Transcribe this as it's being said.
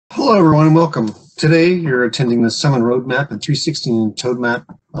Hello, everyone, and welcome. Today, you're attending the Summon Roadmap and 316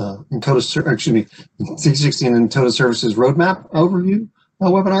 Intota Services Roadmap Overview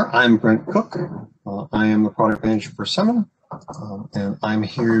webinar. I'm Brent Cook. I am the product manager for Summon, and I'm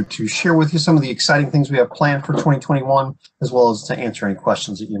here to share with you some of the exciting things we have planned for 2021, as well as to answer any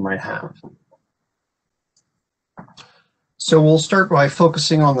questions that you might have. So we'll start by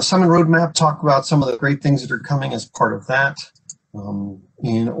focusing on the Summon Roadmap, talk about some of the great things that are coming as part of that.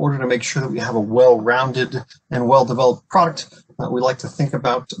 In order to make sure that we have a well-rounded and well-developed product, we like to think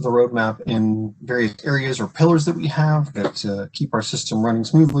about the roadmap in various areas or pillars that we have that keep our system running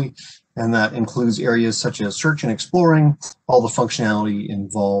smoothly, and that includes areas such as search and exploring, all the functionality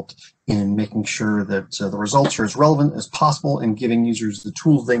involved in making sure that the results are as relevant as possible and giving users the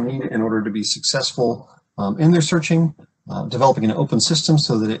tools they need in order to be successful in their searching, developing an open system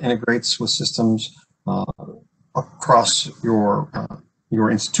so that it integrates with systems across your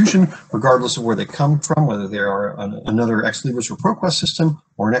institution, regardless of where they come from, whether they are another Ex Libris or ProQuest system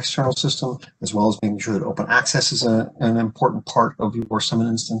or an external system, as well as making sure that open access is an important part of your Summon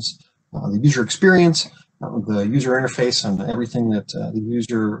instance. The user experience, the user interface, and everything that the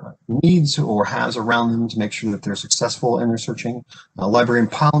user needs or has around them to make sure that they're successful in their searching. Library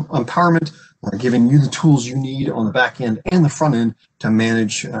empowerment, giving you the tools you need on the back end and the front end to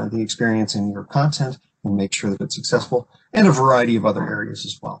manage the experience in your content and make sure that it's successful, and a variety of other areas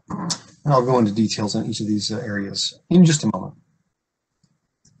as well. And I'll go into details on each of these areas in just a moment.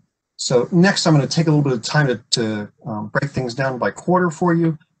 So next, I'm going to take a little bit of time to break things down by quarter for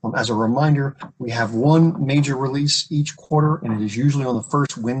you. As a reminder, we have one major release each quarter, and it is usually on the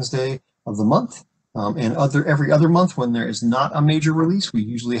first Wednesday of the month. And every other month, when there is not a major release, we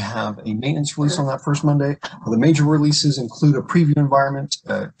usually have a maintenance release on that first Monday. The major releases include a preview environment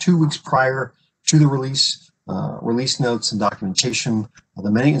 2 weeks prior to the release, release notes and documentation.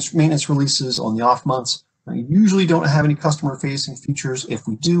 The maintenance releases on the off months usually don't have any customer-facing features. If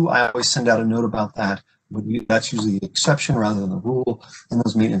we do, I always send out a note about that, but that's usually the exception rather than the rule, and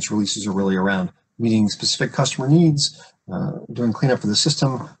those maintenance releases are really around meeting specific customer needs, doing cleanup for the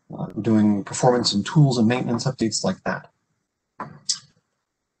system, doing performance and tools and maintenance updates like that.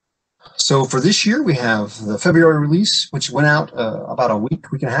 So for this year, we have the February release, which went out about a week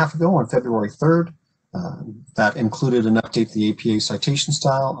and a half ago on February 3rd. That included an update to the APA citation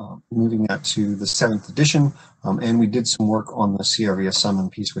style, moving that to the 7th edition, and we did some work on the CR Summon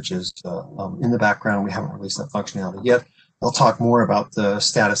piece, which is in the background. We haven't released that functionality yet. I'll talk more about the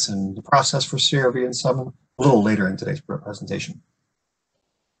status and the process for CR and Summon a little later in today's presentation.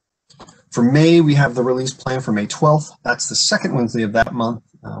 For May, we have the release planned for May 12th. That's the second Wednesday of that month.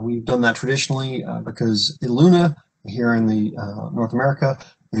 We've done that traditionally because Luna here in the North America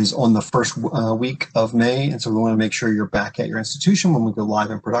is on the first week of May, and so we want to make sure you're back at your institution when we go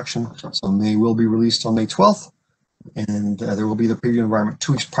live in production. So May will be released on May 12th, and there will be the preview environment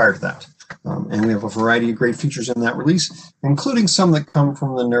 2 weeks prior to that. And we have a variety of great features in that release, including some that come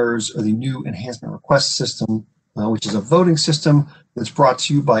from the NERS, or the New Enhancement Request System, which is a voting system that's brought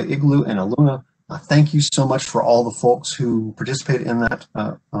to you by Igloo and Aluna. Thank you so much for all the folks who participated in that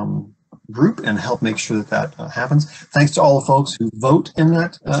group and help make sure that that happens. Thanks to all the folks who vote in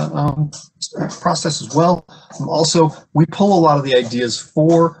that process as well. Also, we pull a lot of the ideas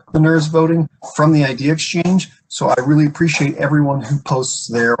for the NERS voting from the Idea Exchange, so I really appreciate everyone who posts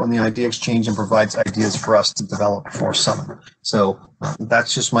there on the Idea Exchange and provides ideas for us to develop for Summon. So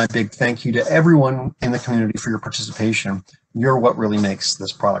that's just my big thank you to everyone in the community for your participation. You're what really makes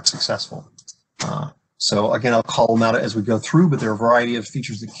this product successful. So again, I'll call them out as we go through, but there are a variety of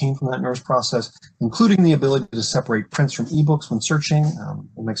features that came from that NERS process, including the ability to separate prints from ebooks when searching.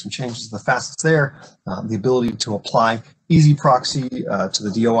 We'll make some changes to the facets there. The ability to apply easy proxy to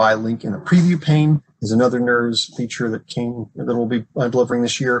the DOI link in the preview pane is another NERS feature that we'll be delivering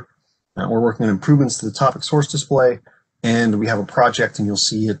this year. We're working on improvements to the topic source display, and we have a project, and you'll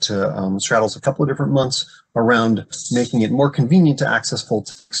see it straddles a couple of different months around making it more convenient to access full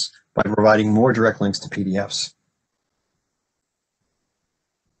text by providing more direct links to PDFs.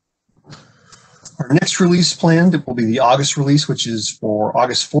 Our next release planned will be the August release, which is for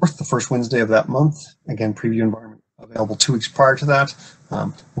August 4th, the first Wednesday of that month. Again, preview environment available 2 weeks prior to that.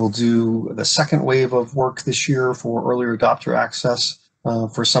 We'll do the second wave of work this year for earlier adopter access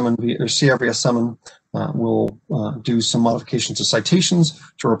for Summon or CR Summon. We'll do some modifications to citations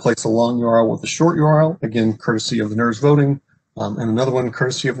to replace the long URL with a short URL, again, courtesy of the NERS voting. And another one,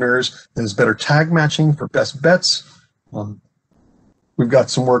 courtesy of NERS, is better tag matching for best bets. We've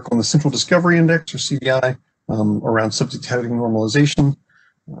got some work on the Central Discovery Index, or CDI, around subject heading normalization.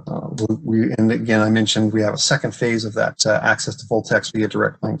 And again, I mentioned we have a second phase of that access to full text via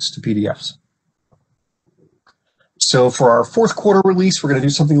direct links to PDFs. So for our fourth quarter release, we're going to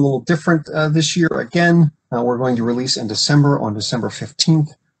do something a little different this year. Again, we're going to release in December on December 15th.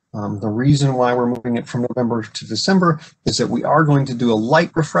 The reason why we're moving it from November to December is that we are going to do a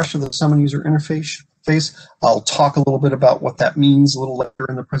light refresh of the Summon user interface. I'll talk a little bit about what that means a little later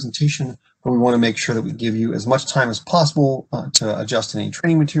in the presentation, but we want to make sure that we give you as much time as possible to adjust any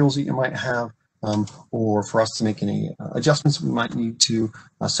training materials that you might have, or for us to make any adjustments we might need to.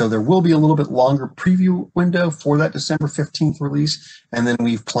 So there will be a little bit longer preview window for that December 15th release, and then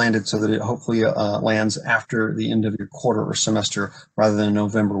we've planned it so that it hopefully lands after the end of your quarter or semester rather than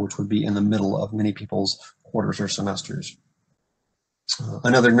November, which would be in the middle of many people's quarters or semesters.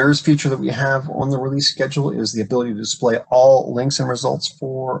 Another NERS feature that we have on the release schedule is the ability to display all links and results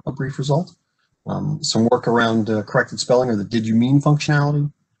for a brief result. Some work around corrected spelling or the did you mean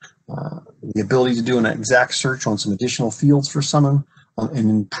functionality. The ability to do an exact search on some additional fields for Summon, and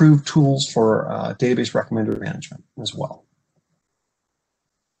improved tools for database recommender management as well.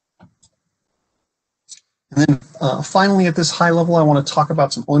 And then finally, at this high level, I want to talk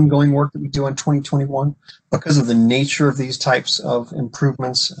about some ongoing work that we do in 2021. Because of the nature of these types of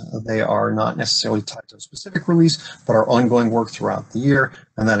improvements, they are not necessarily tied to a specific release, but are ongoing work throughout the year,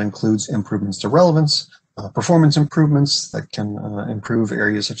 and that includes improvements to relevance, performance improvements that can improve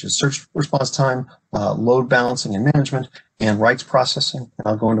areas such as search response time, load balancing and management, and rights processing. And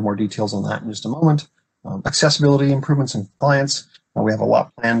I'll go into more details on that in just a moment. Accessibility improvements and compliance. We have a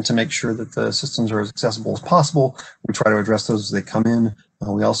lot planned to make sure that the systems are as accessible as possible. We try to address those as they come in.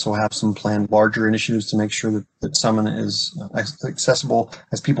 We also have some planned larger initiatives to make sure that Summon is accessible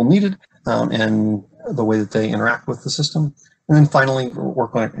as people need it, and the way that they interact with the system. And then finally,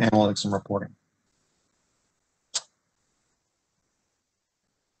 work on analytics and reporting.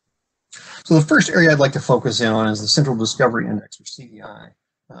 So the first area I'd like to focus in on is the Central Discovery Index, or CDI.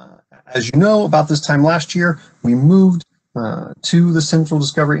 As you know, about this time last year, we moved to the Central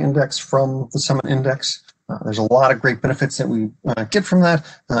Discovery Index from the Summon Index. There's a lot of great benefits that we get from that,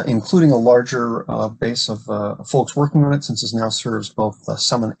 including a larger base of folks working on it, since it now serves both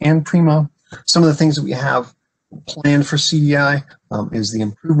Summon and Primo. Some of the things that we have planned for CDI is the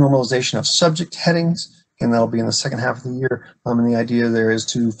improved normalization of subject headings, and that'll be in the second half of the year. And the idea there is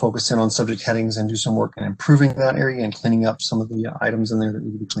to focus in on subject headings and do some work in improving that area and cleaning up some of the items in there that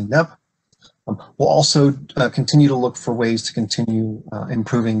need to be cleaned up. We'll also continue to look for ways to continue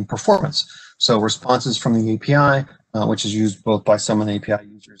improving performance. So responses from the API, which is used both by Summon API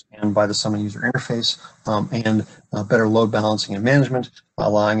users and by the Summon user interface, and better load balancing and management,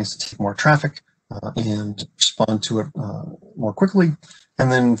 allowing us to take more traffic and respond to it more quickly.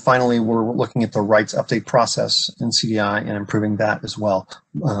 And then finally, we're looking at the rights update process in CDI and improving that as well,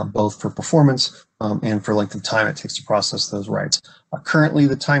 both for performance and for length of time it takes to process those rights. Currently,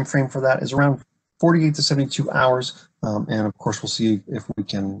 the time frame for that is around 48 to 72 hours. And of course, we'll see if we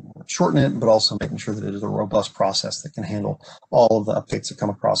can shorten it, but also making sure that it is a robust process that can handle all of the updates that come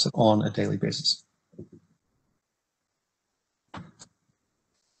across it on a daily basis.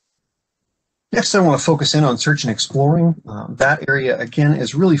 Next, I want to focus in on search and exploring. That area, again,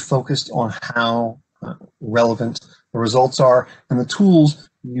 is really focused on how relevant the results are and the tools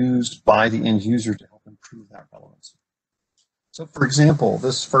used by the end user to help improve that relevance. So, for example,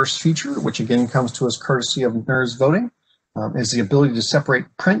 this first feature, which again comes to us courtesy of NERS voting, is the ability to separate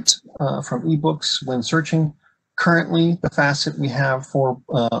print from ebooks when searching. Currently, the facet we have for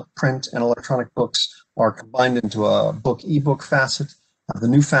print and electronic books are combined into a book-ebook facet. The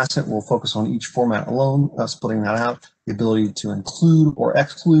new facet will focus on each format alone, splitting that out. The ability to include or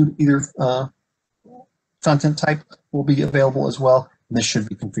exclude either content type will be available as well, and this should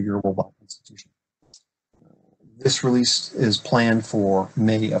be configurable by institution. This release is planned for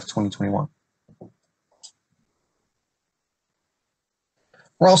May of 2021.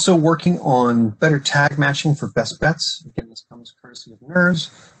 We're also working on better tag matching for best bets. Again, this comes courtesy of NERS.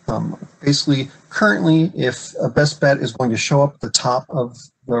 Basically, currently, if a best bet is going to show up at the top of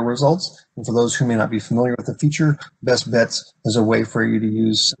the results, and for those who may not be familiar with the feature, best bets is a way for you to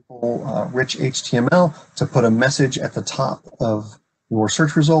use simple, rich HTML to put a message at the top of your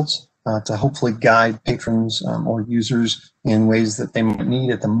search results to hopefully guide patrons or users in ways that they might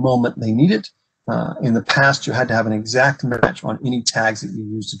need at the moment they need it. In the past, you had to have an exact match on any tags that you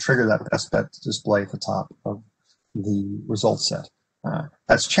use to trigger that best bet to display at the top of the results set.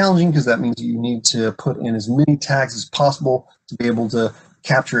 That's challenging because that means you need to put in as many tags as possible to be able to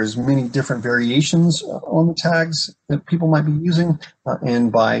capture as many different variations on the tags that people might be using.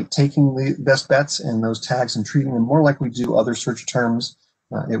 And by taking the best bets and those tags and treating them more like we do other search terms,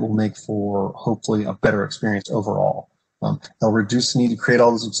 it will make for hopefully a better experience overall. They'll reduce the need to create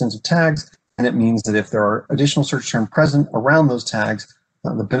all those extensive tags, and it means that if there are additional search terms present around those tags,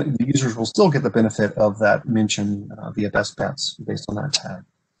 the users will still get the benefit of that mention via best bets based on that tag.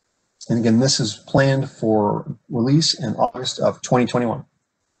 And again, this is planned for release in August of 2021.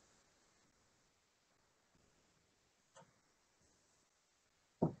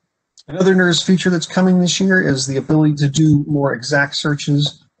 Another NERS feature that's coming this year is the ability to do more exact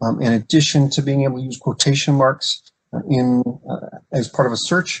searches in addition to being able to use quotation marks as part of a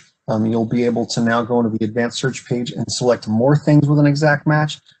search. You'll be able to now go into the advanced search page and select more things with an exact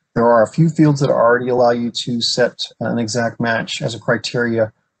match. There are a few fields that already allow you to set an exact match as a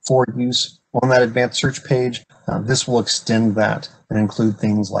criteria for use on that advanced search page. This will extend that and include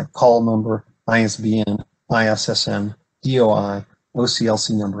things like call number, ISBN, ISSN, DOI,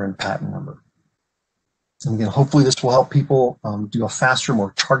 OCLC number, and patent number. And again, hopefully this will help people do a faster,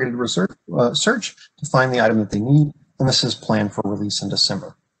 more targeted search to find the item that they need, and this is planned for release in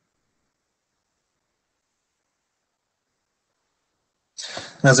December.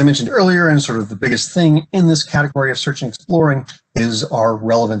 And as I mentioned earlier, and sort of the biggest thing in this category of search and exploring is our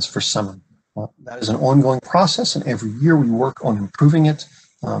relevance for summon. That is an ongoing process, and every year we work on improving it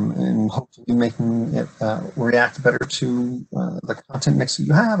and hopefully making it react better to the content mix that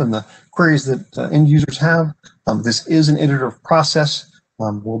you have and the queries that end users have. This is an iterative process.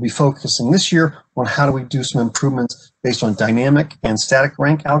 We'll be focusing this year on how do we do some improvements based on dynamic and static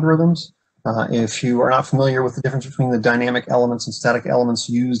rank algorithms. If you are not familiar with the difference between the dynamic elements and static elements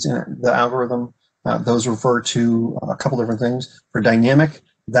used in the algorithm, those refer to a couple different things. For dynamic,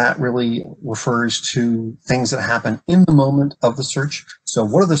 that really refers to things that happen in the moment of the search. So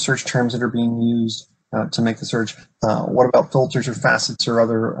what are the search terms that are being used to make the search? What about filters or facets or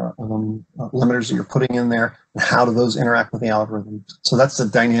other limiters that you're putting in there? And how do those interact with the algorithm? So that's the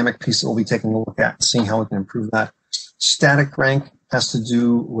dynamic piece that we'll be taking a look at, seeing how we can improve that. Static rank has to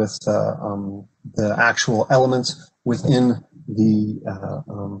do with the actual elements within the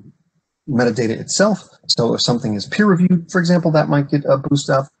metadata itself. So if something is peer reviewed, for example, that might get a boost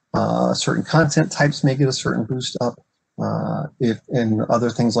up. Certain content types may get a certain boost up, and other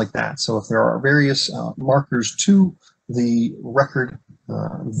things like that. So if there are various markers to the record,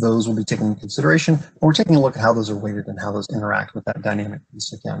 those will be taken into consideration. And we're taking a look at how those are weighted and how those interact with that dynamic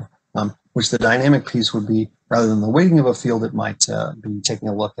piece again. Which the dynamic piece would be, rather than the weighting of a field, it might be taking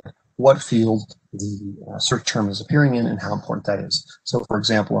a look at what field the search term is appearing in and how important that is. So for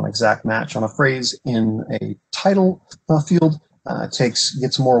example, an exact match on a phrase in a title field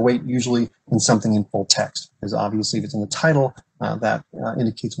gets more weight usually than something in full text, because obviously if it's in the title, that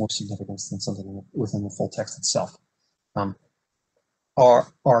indicates more significance than something within the full text itself.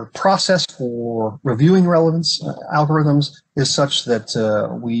 Our process for reviewing relevance algorithms is such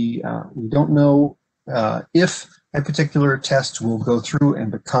that we don't know if a particular test will go through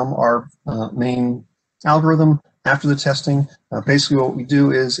and become our main algorithm after the testing. Basically what we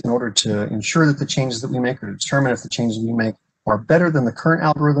do is, in order to ensure that the changes that we make, or to determine if the changes we make are better than the current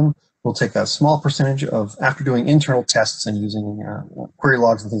algorithm, we'll take a small percentage of, after doing internal tests and using query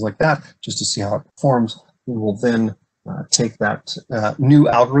logs and things like that, just to see how it performs, we will then take that new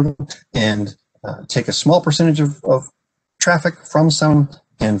algorithm and take a small percentage of traffic from some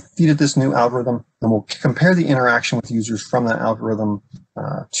and feed it this new algorithm, and we'll compare the interaction with users from that algorithm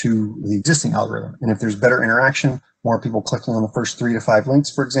to the existing algorithm. And if there's better interaction, more people clicking on the first 3 to 5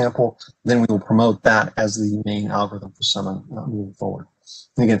 links, for example, then we will promote that as the main algorithm for someone moving forward.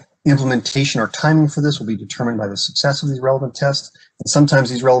 And again, implementation or timing for this will be determined by the success of these relevant tests. And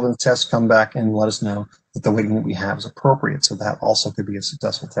sometimes these relevant tests come back and let us know that the weighting that we have is appropriate. So that also could be a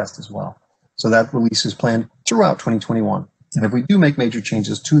successful test as well. So that release is planned throughout 2021. And if we do make major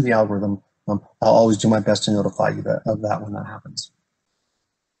changes to the algorithm, I'll always do my best to notify you of that when that happens.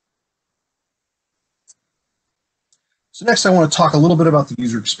 So next I want to talk a little bit about the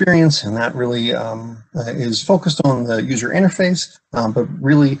user experience, and that really is focused on the user interface, but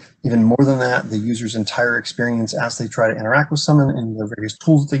really even more than that, the user's entire experience as they try to interact with someone and the various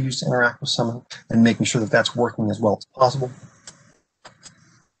tools that they use to interact with someone, and making sure that that's working as well as possible.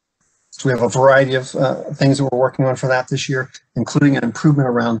 So we have a variety of things that we're working on for that this year, including an improvement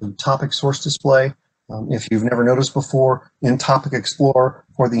around the topic source display. If you've never noticed before, in Topic Explorer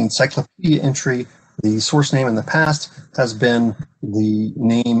for the encyclopedia entry, the source name in the past has been the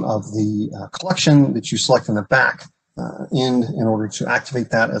name of the collection that you select in the back end in order to activate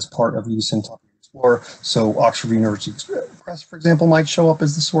that as part of use in Topic Explorer. So Oxford University Press, for example, might show up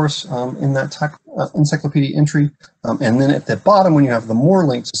as the source in that encyclopedia entry. And then at the bottom, when you have the more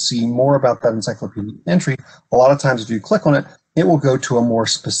link to see more about that encyclopedia entry, a lot of times if you click on it, it will go to a more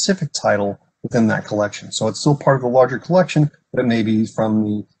specific title within that collection. So it's still part of the larger collection, but it may be from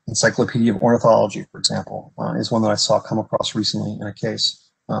the Encyclopedia of Ornithology, for example, is one that I saw come across recently in a case.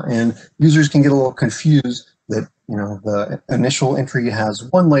 And users can get a little confused that the initial entry has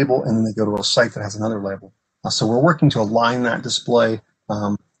one label and then they go to a site that has another label. So we're working to align that display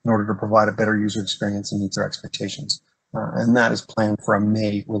in order to provide a better user experience and meet their expectations. And that is planned for a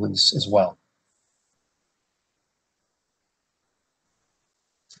May release as well.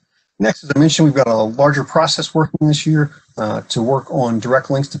 Next, as I mentioned, we've got a larger process working this year to work on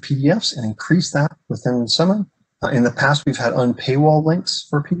direct links to PDFs and increase that within Summon. In the past, we've had unpaywall links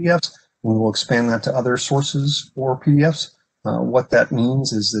for PDFs, and we'll expand that to other sources for PDFs. What that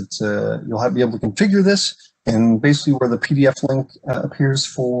means is that you'll be able to configure this, and basically where the PDF link appears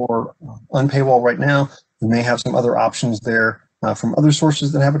for unpaywall right now, you may have some other options there from other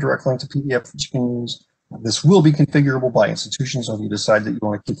sources that have a direct link to PDF that you can use. This will be configurable by institutions, so if you decide that you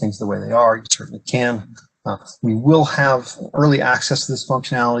want to keep things the way they are, you certainly can. We will have early access to this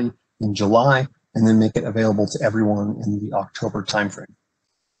functionality in July, and then make it available to everyone in the October timeframe.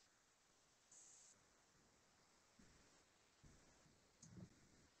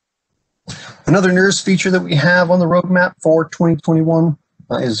 Another NERS feature that we have on the roadmap for 2021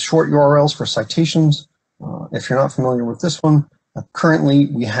 is short URLs for citations. If you're not familiar with this one, currently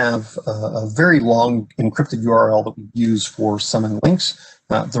we have a very long encrypted URL that we use for summon links.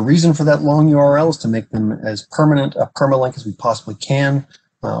 The reason for that long URL is to make them as permanent a permalink as we possibly can.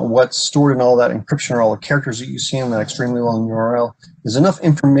 What's stored in all that encryption or all the characters that you see in that extremely long URL is enough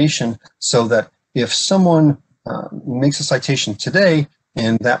information so that if someone makes a citation today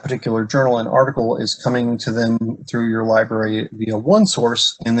and that particular journal and article is coming to them through your library via one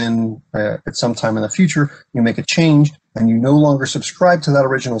source, and then at some time in the future you make a change and you no longer subscribe to that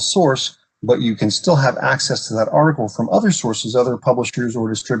original source, but you can still have access to that article from other sources, other publishers or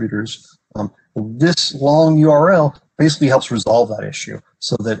distributors. This long URL basically helps resolve that issue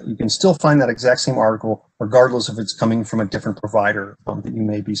so that you can still find that exact same article regardless if it's coming from a different provider that you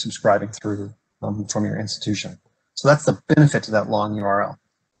may be subscribing through from your institution. So that's the benefit to that long URL.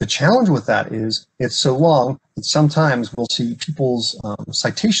 The challenge with that is it's so long that sometimes we'll see people's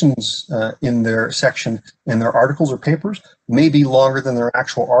citations in their section in their articles or papers may be longer than their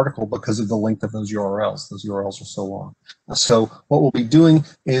actual article because of the length of those URLs. Those URLs are so long. So what we'll be doing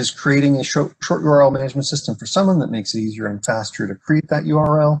is creating a short URL management system for someone that makes it easier and faster to create that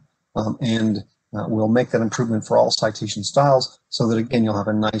URL, and we'll make that improvement for all citation styles so that, again, you'll have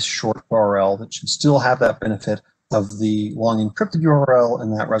a nice short URL that should still have that benefit of the long encrypted URL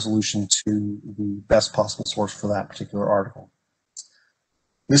and that resolution to the best possible source for that particular article.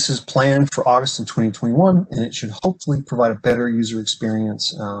 This is planned for August of 2021, and it should hopefully provide a better user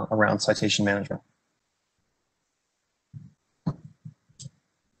experience around citation management.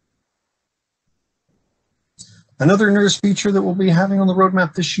 Another NERS feature that we'll be having on the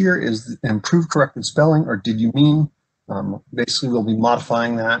roadmap this year is improved corrected spelling, or did you mean? Basically, we'll be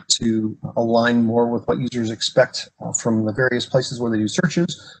modifying that to align more with what users expect from the various places where they do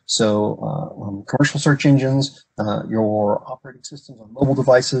searches. So commercial search engines, your operating systems on mobile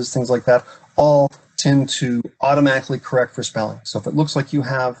devices, things like that, all tend to automatically correct for spelling. So if it looks like you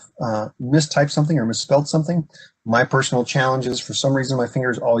have mistyped something or misspelled something, my personal challenge is, for some reason, my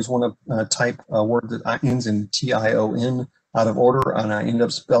fingers always want to type a word that ends in T-I-O-N out of order, and I end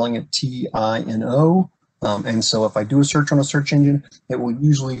up spelling it T-I-N-O. And so if I do a search on a search engine, it will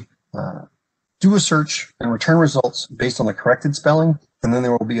usually do a search and return results based on the corrected spelling. And then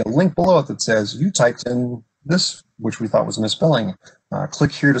there will be a link below it that says, you typed in this, which we thought was a misspelling.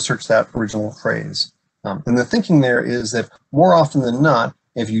 Click here to search that original phrase. And the thinking there is that more often than not,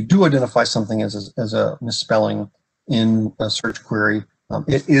 if you do identify something as a misspelling in a search query,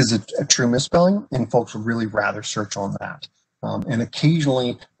 it is a true misspelling, and folks would really rather search on that. And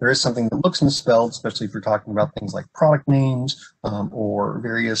occasionally there is something that looks misspelled, especially if you're talking about things like product names or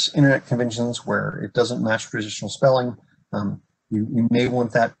various internet conventions where it doesn't match traditional spelling. You may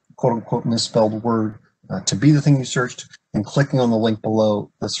want that quote-unquote misspelled word to be the thing you searched, and clicking on the link below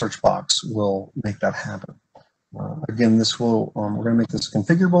the search box will make that happen. Again, this will we're going to make this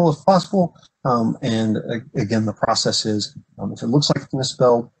configurable if possible, and again, the process is if it looks like it's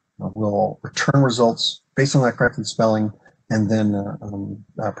misspelled, we'll return results based on that corrected spelling, and then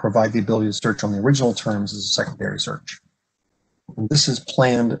provide the ability to search on the original terms as a secondary search. And this is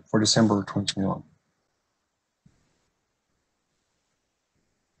planned for December 2021.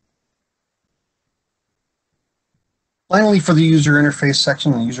 Finally, for the user interface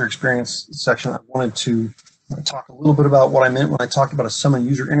section, the user experience section, I wanted to talk a little bit about what I meant when I talked about a Summon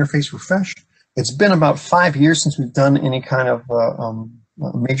user interface refresh. It's been about 5 years since we've done any kind of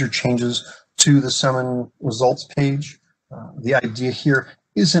major changes to the summon results page. The idea here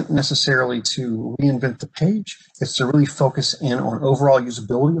isn't necessarily to reinvent the page, it's to really focus in on overall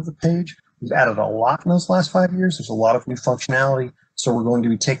usability of the page. We've added a lot in those last 5 years. There's a lot of new functionality, so we're going to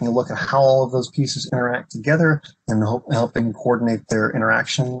be taking a look at how all of those pieces interact together and helping coordinate their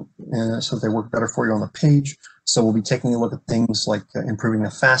interaction so they work better for you on the page. So we'll be taking a look at things like improving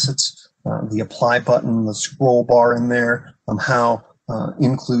the facets, the apply button, the scroll bar in there, how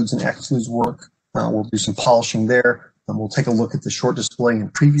includes and excludes work. We'll do some polishing there. We'll take a look at the short display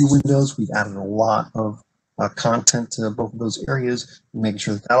and preview windows. We've added a lot of content to both of those areas, making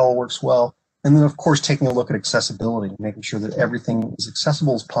sure that that all works well. And then, of course, taking a look at accessibility, making sure that everything is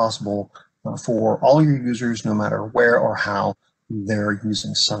accessible as possible for all your users, no matter where or how they're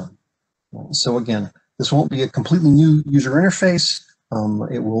using Sun. So again, this won't be a completely new user interface.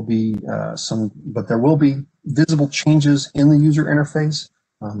 It will be but there will be visible changes in the user interface,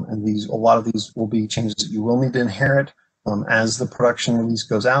 and a lot of these will be changes that you will need to inherit as the production release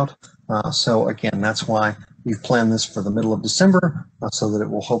goes out. So again, that's why we've planned this for the middle of December, so that it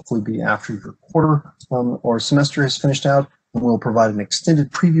will hopefully be after your quarter or semester has finished out, and we'll provide an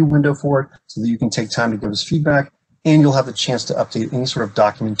extended preview window for it so that you can take time to give us feedback, and you'll have the chance to update any sort of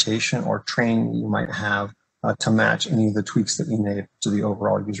documentation or training you might have to match any of the tweaks that we made to the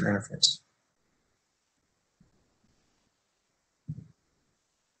overall user interface.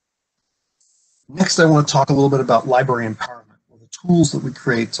 Next, I want to talk a little bit about library empowerment, the tools that we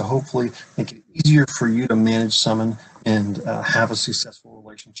create to hopefully make it easier for you to manage Summon and have a successful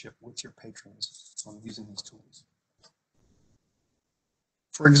relationship with your patrons using these tools.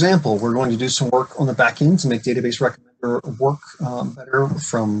 For example, we're going to do some work on the back end to make Database Recommender work better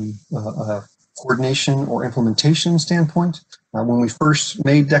from a coordination or implementation standpoint. When we first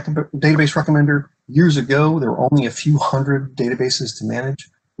made Database Recommender years ago, there were only a few hundred databases to manage.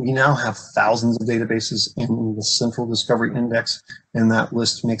 We now have thousands of databases in the central discovery index, and that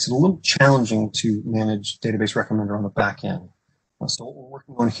list makes it a little challenging to manage Database Recommender on the back end. So what we're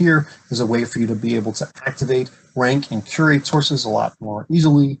working on here is a way for you to be able to activate, rank, and curate sources a lot more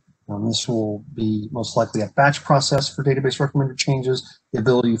easily. This will be most likely a batch process for Database Recommender changes, the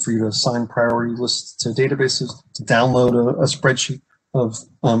ability for you to assign priority lists to databases, to download a spreadsheet of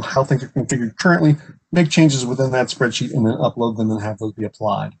how things are configured currently, make changes within that spreadsheet, and then upload them and have those be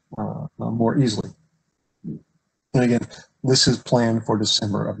applied more easily. And again, this is planned for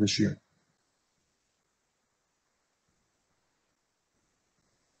December of this year.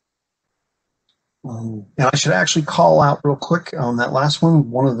 And I should actually call out real quick on that last one.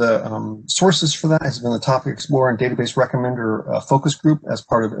 One of the sources for that has been the Topic Explorer and Database Recommender focus group as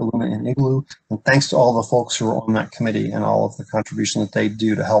part of Illuna and Igloo. And thanks to all the folks who are on that committee and all of the contribution that they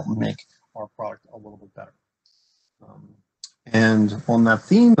do to help make our product a little bit better. And on that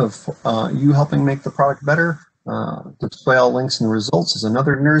theme of you helping make the product better, display all links and the results is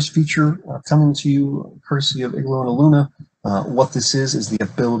another NERS feature coming to you courtesy of Igloo and Illuna. What this is the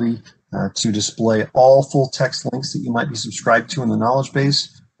ability to display all full text links that you might be subscribed to in the knowledge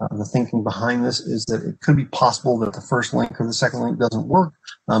base. The thinking behind this is that it could be possible that the first link or the second link doesn't work.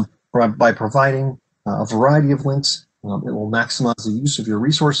 By providing a variety of links, it will maximize the use of your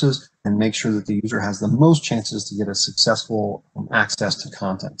resources and make sure that the user has the most chances to get a successful access to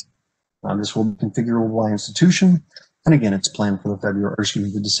content. This will be configurable by institution, and again, it's planned for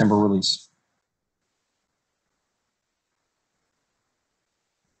the December release.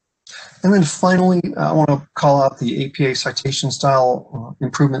 And then finally, I want to call out the APA citation style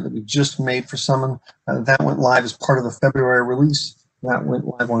improvement that we just made for Summon. That went live as part of the February release. That went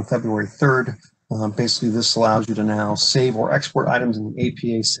live on February 3rd. Basically, this allows you to now save or export items in the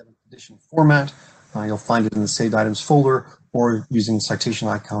APA 7th edition format. You'll find it in the saved items folder or using the citation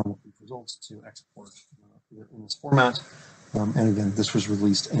icon with results to export in this format. And again, this was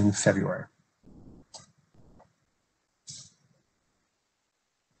released in February.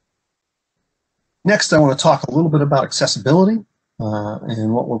 Next, I want to talk a little bit about accessibility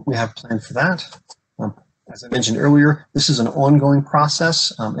and what we have planned for that. As I mentioned earlier, this is an ongoing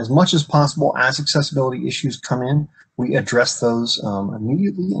process. As much as possible, as accessibility issues come in, we address those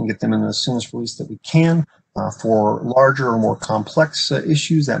immediately and get them in the soonest release that we can. For larger or more complex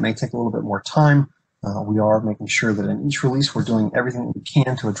issues, that may take a little bit more time. We are making sure that in each release we're doing everything we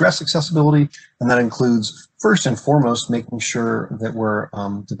can to address accessibility, and that includes first and foremost making sure that we're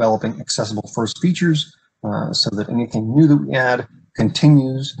developing accessible first features so that anything new that we add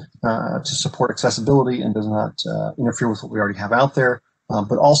continues to support accessibility and does not interfere with what we already have out there.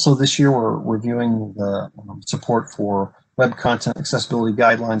 But also this year we're reviewing the support for Web Content Accessibility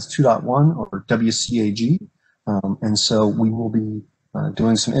Guidelines 2.1, or WCAG. And so we will be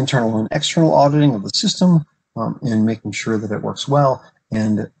doing some internal and external auditing of the system and making sure that it works well,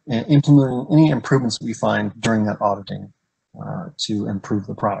 and implementing any improvements that we find during that auditing to improve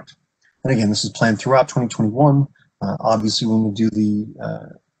the product. And again, this is planned throughout 2021. Obviously, when we do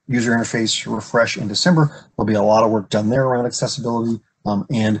the user interface refresh in December, there'll be a lot of work done there around accessibility,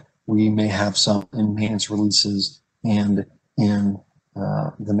 and we may have some in maintenance releases and in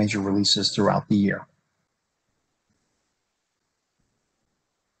the major releases throughout the year.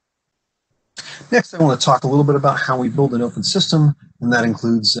 Next, I want to talk a little bit about how we build an open system, and that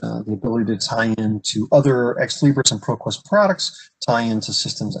includes the ability to tie into other Ex Libris and ProQuest products, tie into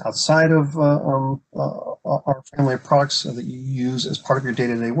systems outside of our family of products that you use as part of your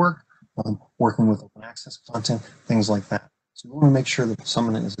day-to-day work, working with open access content, things like that. So we want to make sure that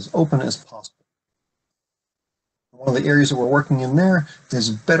Summon is as open as possible. One of the areas that we're working in there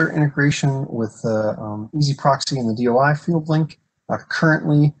is better integration with Easy Proxy and the DOI field link.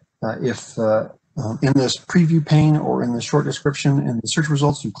 Currently, if in this preview pane or in the short description in the search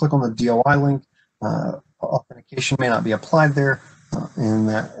results, you click on the DOI link, authentication may not be applied there, and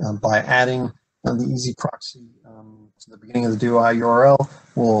that by adding the Easy Proxy to the beginning of the DOI URL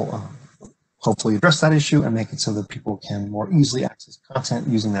will hopefully address that issue and make it so that people can more easily access content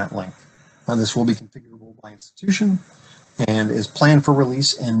using that link. This will be configurable by institution and is planned for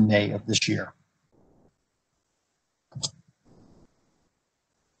release in May of this year.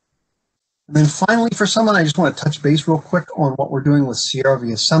 And then finally, for Summon, I just want to touch base real quick on what we're doing with Sierra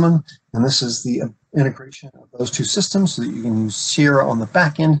via Summon. And this is the integration of those two systems so that you can use Sierra on the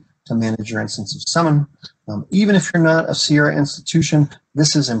back end to manage your instance of Summon. Even if you're not a Sierra institution,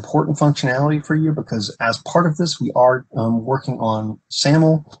 this is important functionality for you, because as part of this, we are working on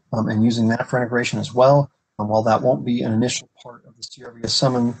SAML and using that for integration as well. While that won't be an initial part of the Sierra via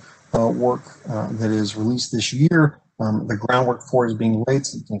Summon work that is released this year, the groundwork for it is being laid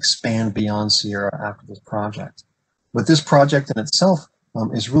so it can expand beyond Sierra after this project. But this project in itself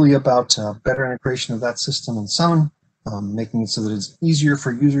is really about better integration of that system in Summon, making it so that it's easier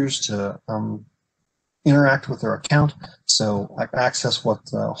for users to interact with their account, so access what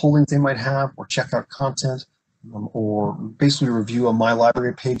holdings they might have, or check out content, or basically review a My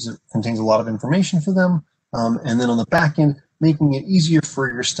Library page that contains a lot of information for them. And then on the back end, making it easier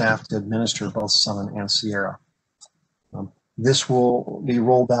for your staff to administer both Summon and Sierra. This will be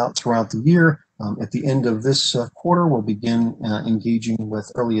rolled out throughout the year. At the end of this quarter, we'll begin engaging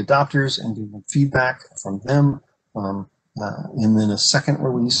with early adopters and giving feedback from them. And then a second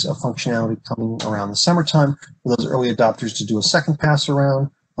release of functionality coming around the summertime for those early adopters to do a second pass around,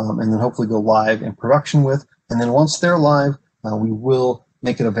 and then hopefully go live in production with. And then once they're live, we will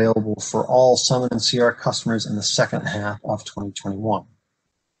make it available for all Summon and Sierra customers in the second half of 2021.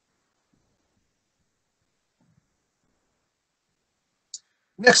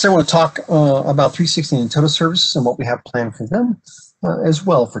 Next, I want to talk about 360 and Intota services and what we have planned for them as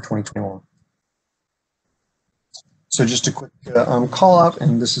well for 2021. So just a quick call out,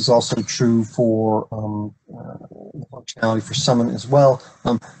 and this is also true for functionality for Summon as well.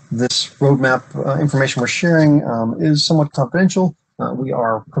 This roadmap information we're sharing is somewhat confidential. We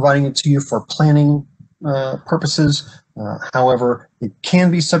are providing it to you for planning purposes. However, it can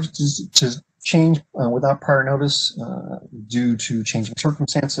be subject to change without prior notice due to changing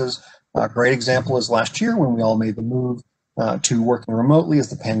circumstances. A great example is last year when we all made the move to working remotely as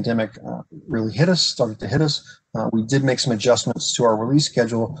the pandemic really started to hit us. We did make some adjustments to our release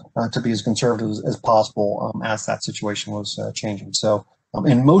schedule to be as conservative as possible as that situation was changing. So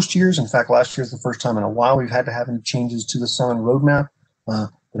in most years, in fact, last year is the first time in a while we've had to have any changes to the Summon roadmap. But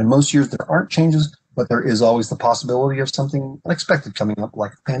in most years there aren't changes, but there is always the possibility of something unexpected coming up,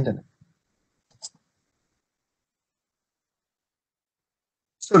 like a pandemic.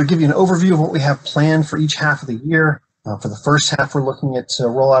 So to give you an overview of what we have planned for each half of the year, for the first half, we're looking at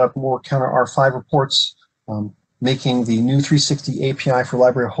rollout of more counter R5 reports, making the new 360 API for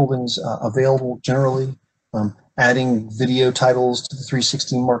library holdings available generally, adding video titles to the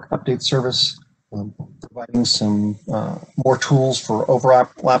 360 MARC update service, providing some more tools for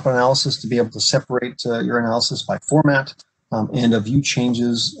overlap analysis to be able to separate your analysis by format, and a view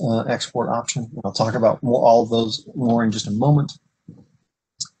changes export option. I'll talk about all of those more in just a moment.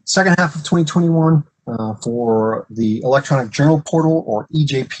 Second half of 2021, for the electronic journal portal, or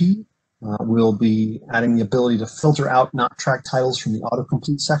EJP, we'll be adding the ability to filter out not tracked titles from the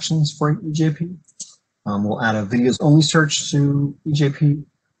autocomplete sections for EJP. We'll add a videos only search to EJP.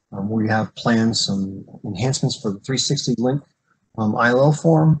 We have planned some enhancements for the 360 link ILL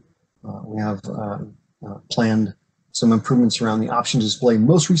form. We have planned some improvements around the option to display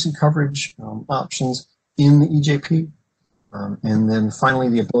most recent coverage options in the EJP, and then finally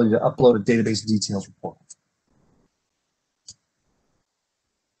the ability to upload a database details report.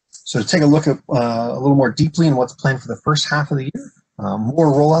 So to take a look at a little more deeply in what's planned for the first half of the year, more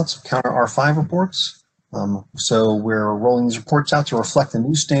rollouts of Counter R5 reports. So we're rolling these reports out to reflect the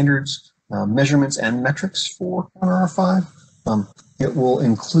new standards, measurements, and metrics for Counter R5. It will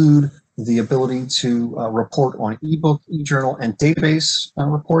include the ability to report on ebook, eJournal, and database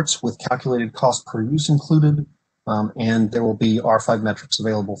reports with calculated cost per use included, and there will be R5 metrics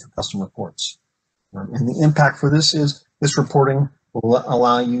available for custom reports. And the impact for this is this reporting will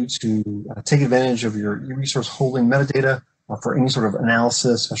allow you to take advantage of your e-resource holding metadata for any sort of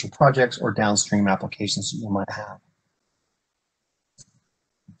analysis, special projects, or downstream applications that you might have.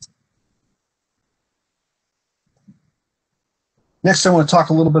 Next, I want to talk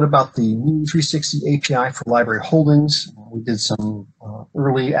a little bit about the new 360 API for library holdings. We did some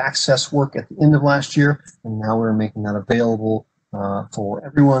early access work at the end of last year, and now we're making that available for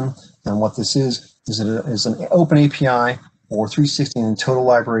everyone. And what this is it is an open API for 360 and Intota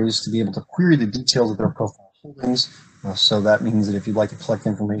libraries to be able to query the details of their profile holdings. So that means that if you'd like to collect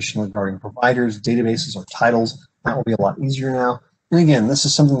information regarding providers, databases, or titles, that will be a lot easier now. And again, this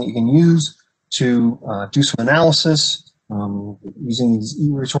is something that you can use to do some analysis using these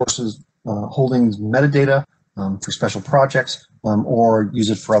e-resources holdings metadata for special projects, or use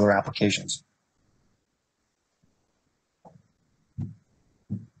it for other applications.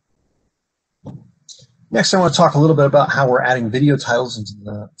 Next, I want to talk a little bit about how we're adding video titles into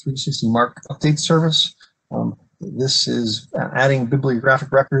the 360 MARC update service. This is adding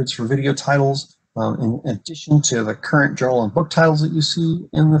bibliographic records for video titles in addition to the current journal and book titles that you see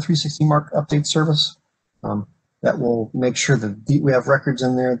in the 360 MARC update service. That will make sure that we have records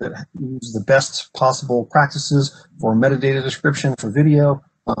in there that use the best possible practices for metadata description for video,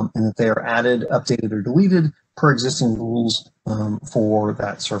 and that they are added, updated, or deleted per existing rules for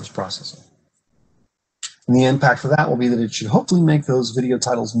that service processing. And the impact for that will be that it should hopefully make those video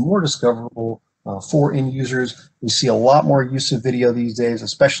titles more discoverable for end users. We see a lot more use of video these days,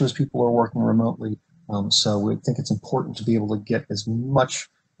 especially as people are working remotely. So we think it's important to be able to get as much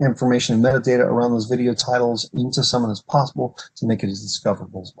information and metadata around those video titles into someone as possible to make it as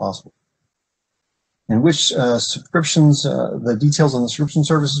discoverable as possible. And which subscriptions, the details on the subscription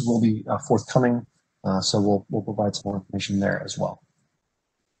services will be forthcoming, so we'll provide some more information there as well.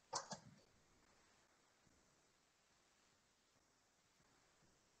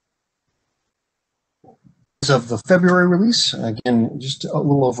 Of the February release, again, just a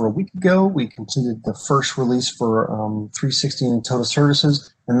little over a week ago, we completed the first release for 360 and Intota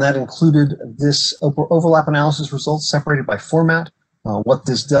services, and that included this overlap analysis results separated by format. What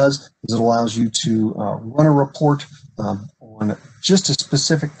this does is it allows you to run a report on just a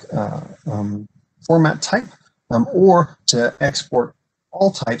specific format type, or to export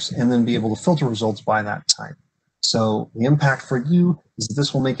all types and then be able to filter results by that type. So the impact for you is that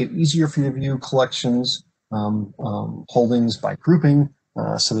this will make it easier for you to view collections holdings by grouping,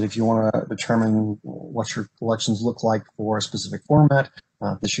 so that if you want to determine what your collections look like for a specific format,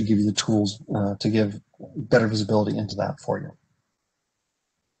 this should give you the tools to give better visibility into that for you.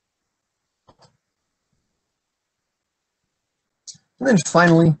 And then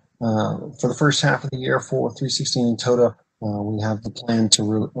finally, for the first half of the year for 360 and Intota, we have the plan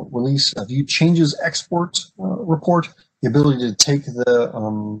to release a view changes export report, the ability to take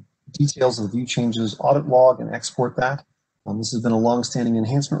the details of the view changes audit log and export that. This has been a long-standing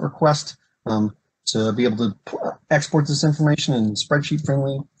enhancement request to be able to export this information in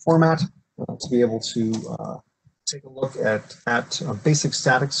spreadsheet-friendly format, to be able to take a look at basic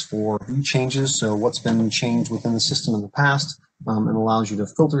statics for view changes, so what's been changed within the system in the past, and allows you to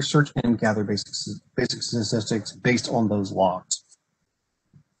filter, search, and gather basic statistics based on those logs.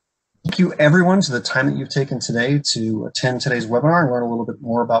 Thank you, everyone, to the time that you've taken today to attend today's webinar and learn a little bit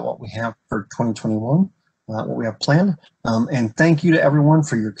more about what we have for 2021, what we have planned. And thank you to everyone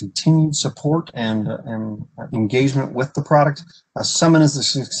for your continued support and engagement with the product. Summon is the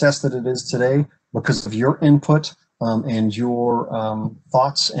success that it is today because of your input and your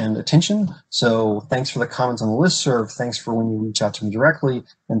thoughts and attention. So thanks for the comments on the listserv. Thanks for when you reach out to me directly.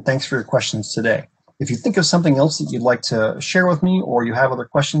 And thanks for your questions today. If you think of something else that you'd like to share with me, or you have other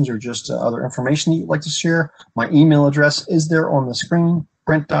questions or just other information that you'd like to share, my email address is there on the screen,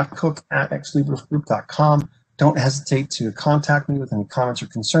 brent.cook@exlibrasgroup.com. Don't hesitate to contact me with any comments or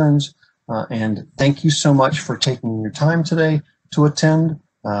concerns. And thank you so much for taking your time today to attend.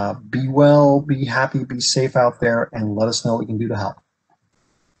 Be well, be happy, be safe out there, and let us know what we can do to help.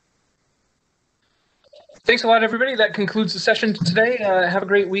 Thanks a lot, everybody. That concludes the session today. Have a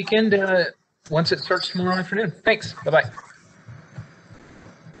great weekend once it starts tomorrow afternoon. Thanks. Bye-bye.